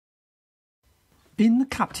In the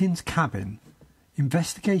captain's cabin,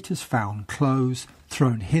 investigators found clothes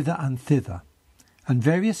thrown hither and thither, and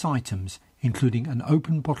various items including an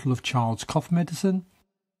open bottle of child's cough medicine,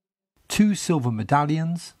 2 silver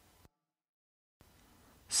medallions,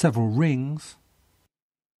 several rings,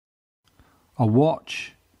 a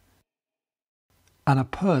watch, and a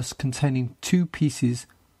purse containing 2 pieces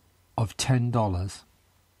of $10.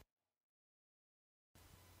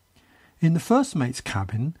 In the first mate's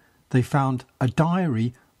cabin, they found a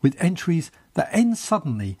diary with entries that end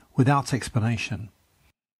suddenly without explanation,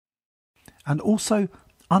 and also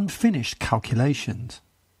unfinished calculations.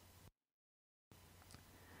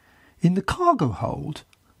 In the cargo hold,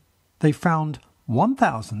 they found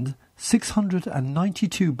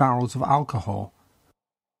 1,692 barrels of alcohol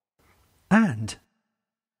and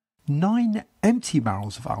 9 empty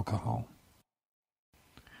barrels of alcohol.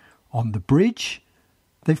 On the bridge,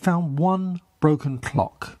 they found 1 broken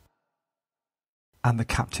clock and the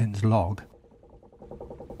captain's log.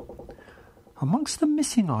 Amongst the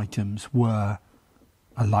missing items were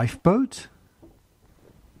a lifeboat,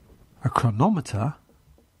 a chronometer,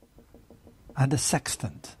 and a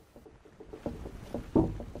sextant.